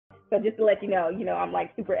So just to let you know, I'm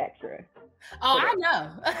like super extra. Oh, I know.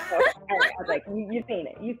 I was like, you've seen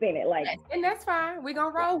it. Like, and that's fine. We're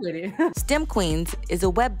going to roll with it. STEM Queens is a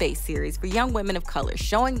web-based series for young women of color,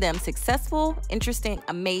 showing them successful, interesting,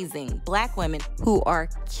 amazing Black women who are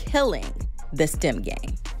killing the STEM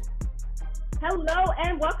game. Hello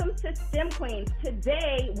and welcome to STEM Queens.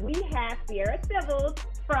 Today we have Ciara Sivels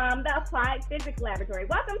from the Applied Physics Laboratory.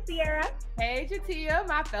 Welcome, Ciara. Hey, Jatia,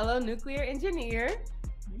 my fellow nuclear engineer.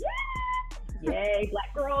 Yeah. Yay,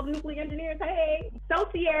 Black girl nuclear engineers, hey. So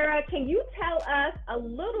Ciara, can you tell us a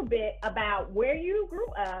little bit about where you grew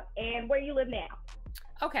up and where you live now?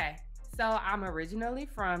 Okay, so I'm originally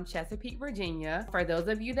from Chesapeake, Virginia. For those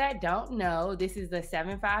of you that don't know, this is the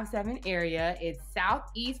 757 area. It's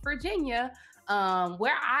Southeast Virginia.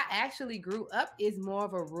 Where I actually grew up is more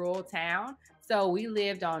of a rural town. So we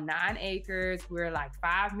lived on 9 acres. We're like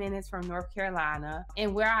 5 minutes from North Carolina.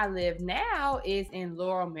 And where I live now is in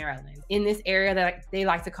Laurel, Maryland, in this area that they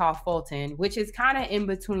like to call Fulton, which is kind of in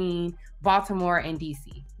between Baltimore and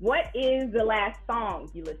DC. What is the last song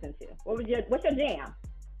you listened to? What's your jam?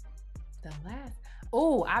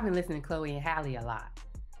 I've been listening to Chloe and Halle a lot.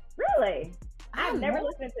 Really? I've never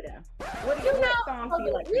listened to them. What songs do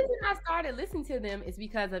you like? The reason I started listening to them is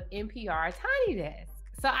because of NPR Tiny Desk.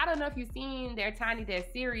 So I don't know if you've seen their Tiny Desk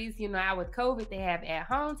series. Now with COVID, they have at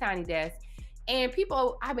home Tiny Desk. And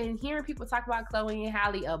I've been hearing people talk about Chloe and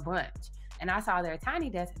Halle a bunch. And I saw their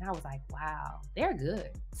Tiny Desk and I was like, wow, they're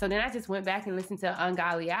good. So then I just went back and listened to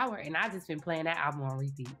Ungodly Hour and I just been playing that album on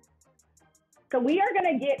repeat. So we are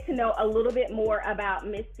going to get to know a little bit more about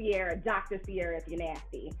Miss Ciara, Dr. Ciara, if you're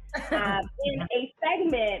nasty, in a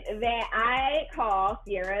segment that I call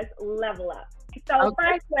Ciara's Level Up. So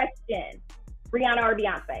First question, Rihanna or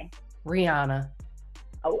Beyonce? Rihanna.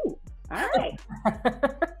 Oh, all right.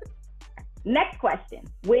 Next question,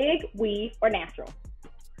 wig, weave, or natural?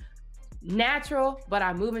 Natural, but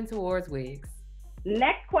I'm moving towards wigs.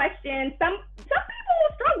 Next question, some people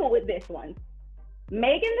will struggle with this one.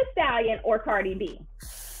 Megan Thee Stallion or Cardi B?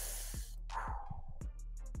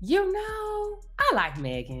 I like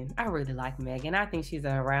Megan. I really like Megan. I think she's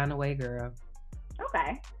a around the way girl.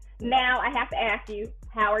 Okay. Now I have to ask you,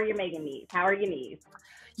 how are your Megan knees? How are your knees?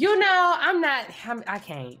 I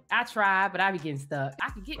can't. I try, but I be getting stuck.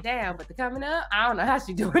 I can get down, but the coming up, I don't know how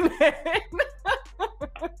she doing that.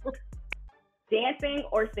 Dancing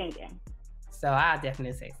or singing? So I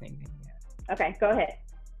definitely say singing. Yeah. Okay, go ahead.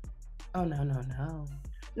 Oh, no.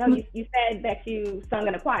 No, you said that you sung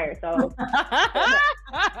in a choir, so.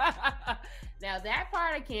 Now that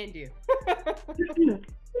part I can't do.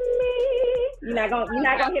 You're not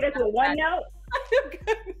gonna hit us with one note?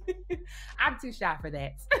 I'm too shy for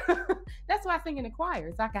that. That's why I sing in the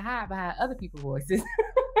choir, so I can hide behind other people's voices.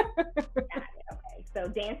 Got it. Okay, so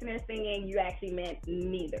dancing and singing, you actually meant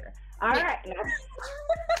neither. All right.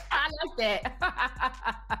 I like that.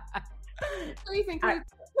 Please include.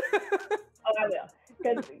 Oh, I will.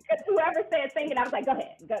 Because whoever said singing, I was like, go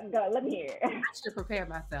ahead, go, let me hear it. I should prepare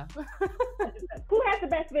myself. Who has the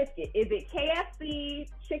best biscuit? Is it KFC,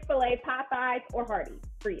 Chick-fil-A, Popeyes, or Hardee's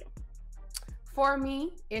for you? For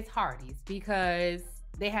me, it's Hardee's because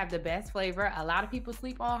they have the best flavor. A lot of people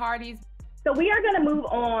sleep on Hardee's. So we are going to move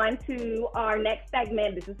on to our next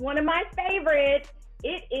segment. This is one of my favorites.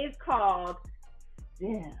 It is called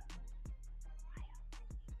STEM.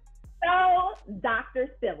 So, Dr.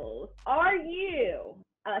 Sivels, are you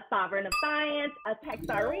a sovereign of science, a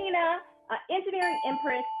texarina, an engineering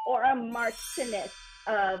empress, or a marchioness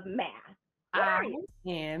of math? I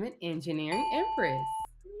am an engineering empress.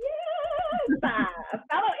 Yes, a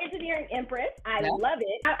fellow engineering empress. I love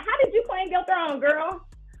it. How did you claim your throne, girl?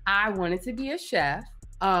 I wanted to be a chef.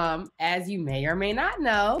 As you may or may not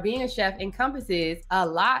know, being a chef encompasses a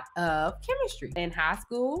lot of chemistry. In high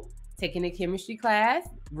school, taking a chemistry class,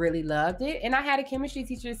 really loved it. And I had a chemistry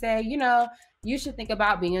teacher say, you should think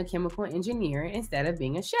about being a chemical engineer instead of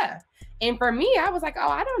being a chef. And for me, I was like, oh,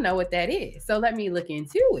 I don't know what that is. So let me look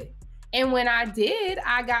into it. And when I did,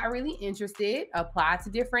 I got really interested, applied to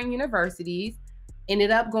different universities, ended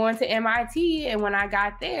up going to MIT. And when I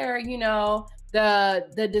got there,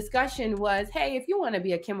 the discussion was, hey, if you want to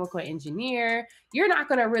be a chemical engineer, you're not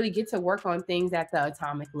going to really get to work on things at the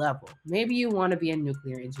atomic level. Maybe you want to be a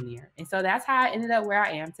nuclear engineer. And so that's how I ended up where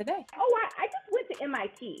I am today. Oh, I just went to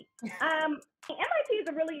MIT. MIT is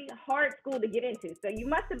a really hard school to get into. So you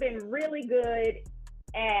must have been really good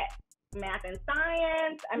at math and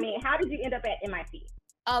science. I mean, how did you end up at MIT?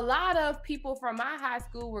 A lot of people from my high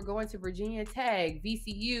school were going to Virginia Tech,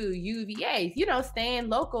 VCU, UVA, staying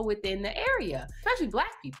local within the area, especially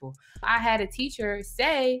Black people. I had a teacher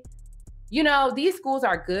say, you know, these schools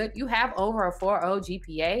are good. You have over a 4.0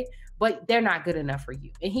 GPA, but they're not good enough for you.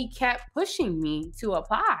 And he kept pushing me to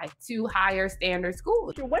apply to higher standard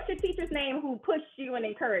schools. What's your teacher's name who pushed you and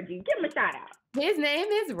encouraged you? Give him a shout out. His name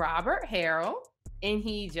is Robert Harrell, and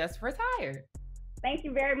he just retired. Thank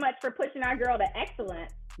you very much for pushing our girl to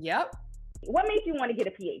excellence. Yep. What made you want to get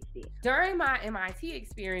a PhD? During my MIT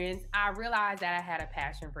experience, I realized that I had a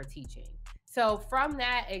passion for teaching. So from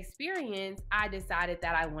that experience, I decided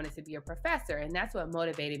that I wanted to be a professor, and that's what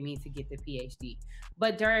motivated me to get the PhD.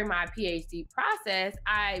 But during my PhD process,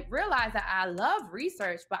 I realized that I love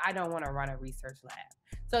research, but I don't want to run a research lab.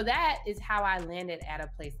 So that is how I landed at a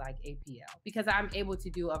place like APL, because I'm able to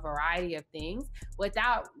do a variety of things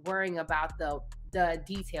without worrying about the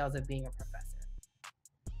details of being a professor.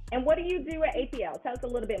 And what do you do at APL? Tell us a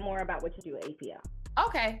little bit more about what you do at APL.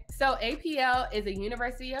 Okay, so APL is a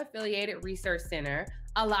university-affiliated research center.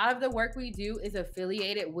 A lot of the work we do is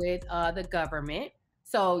affiliated with the government.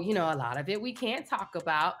 So, you know, a lot of it we can't talk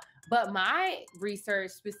about. But my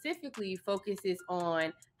research specifically focuses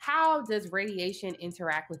on how does radiation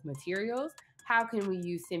interact with materials? How can we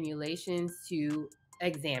use simulations to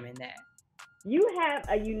examine that? You have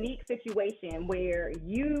a unique situation where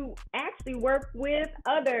you actually work with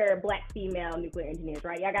other Black female nuclear engineers,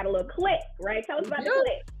 right? Y'all got a little clique, right? Tell us about the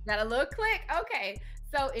clique. Got a little clique. Okay.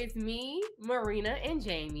 So it's me, Marina, and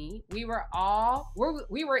Jamie. We were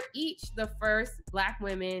each the first Black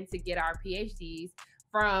women to get our PhDs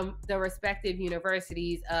from the respective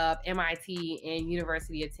universities of MIT and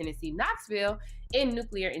University of Tennessee, Knoxville in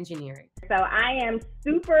nuclear engineering. So I am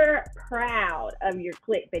super proud of your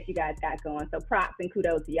clique that you guys got going. So props and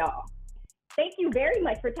kudos to y'all. Thank you very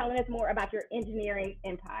much for telling us more about your engineering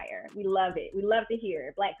empire. We love it. We love to hear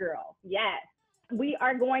it. Black girl. Yes. We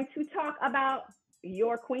are going to talk about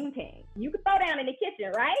your queen Ting. You could throw down in the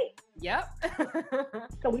kitchen, right? Yep.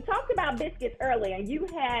 So we talked about biscuits earlier, and you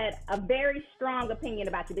had a very strong opinion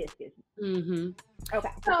about your biscuits. Mm-hmm. Okay,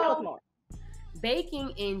 so tell us more.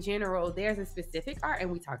 Baking in general, there's a specific art,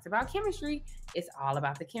 and we talked about chemistry. It's all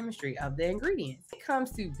about the chemistry of the ingredients. When it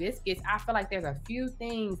comes to biscuits, I feel like there's a few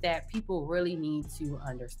things that people really need to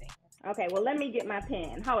understand. Okay, well, let me get my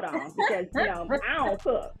pen. Hold on, because, you know, I don't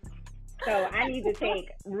cook. So I need to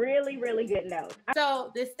take really, really good notes.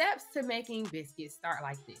 So the steps to making biscuits start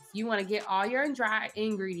like this. You want to get all your dry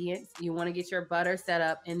ingredients. You want to get your butter set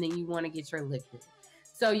up, and then you want to get your liquid.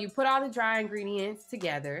 So you put all the dry ingredients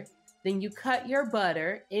together. Then you cut your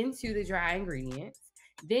butter into the dry ingredients.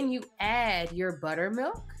 Then you add your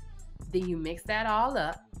buttermilk. Then you mix that all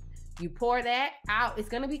up. You pour that out. It's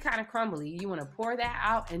going to be kind of crumbly. You want to pour that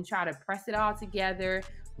out and try to press it all together.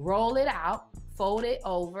 Roll it out. Fold it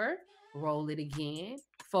over. Roll it again,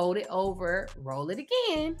 fold it over, roll it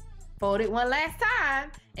again, fold it one last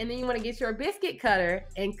time. And then you want to get your biscuit cutter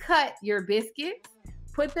and cut your biscuits,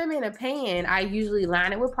 put them in a pan. I usually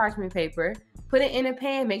line it with parchment paper, put it in a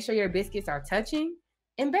pan, make sure your biscuits are touching,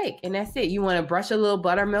 and bake. And that's it. You want to brush a little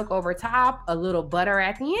buttermilk over top, a little butter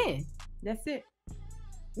at the end. That's it.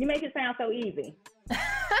 You make it sound so easy.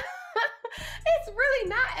 It's really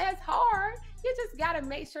not as hard. You just got to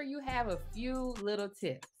make sure you have a few little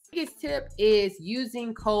tips. Biggest tip is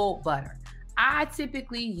using cold butter. I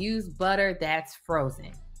typically use butter that's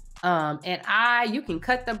frozen. You can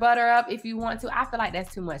cut the butter up if you want to. I feel like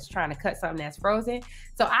that's too much trying to cut something that's frozen.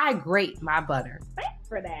 So I grate my butter. Thanks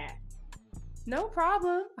for that. No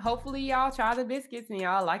problem. Hopefully y'all try the biscuits and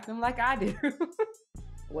y'all like them like I do.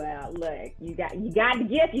 Well, look, you got the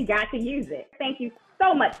gift, you got to use it. Thank you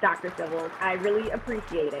so much, Dr. Sivels. I really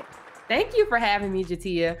appreciate it. Thank you for having me,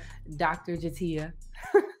 Jatia. Dr. Jatia.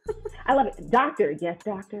 I love it. Doctor, yes,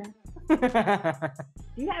 doctor. Do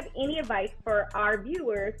you have any advice for our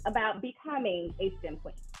viewers about becoming a STEM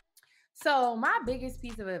queen? So my biggest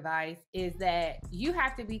piece of advice is that you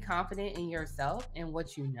have to be confident in yourself and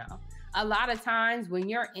what you know. A lot of times when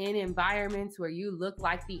you're in environments where you look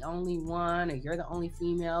like the only one, or you're the only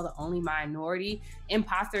female, the only minority,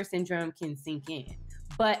 imposter syndrome can sink in.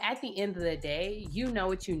 But at the end of the day, you know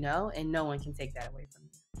what you know, and no one can take that away from you.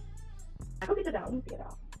 Go get it out. Let me see it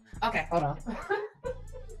out. Okay, hold on.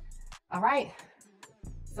 All right.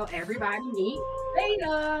 So everybody meet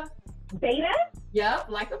Beta. Beta? Yep,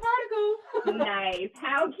 like the particle. Nice.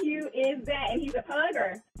 How cute is that? And he's a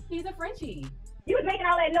pugger. He's a Frenchie. You was making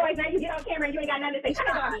all that noise. Now you get on camera and you ain't got nothing to say. Shut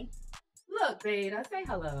up, Bobby. Look, Beta, say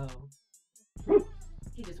hello.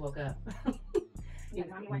 He just woke up. Yeah,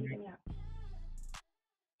 Mommy, why you getting up?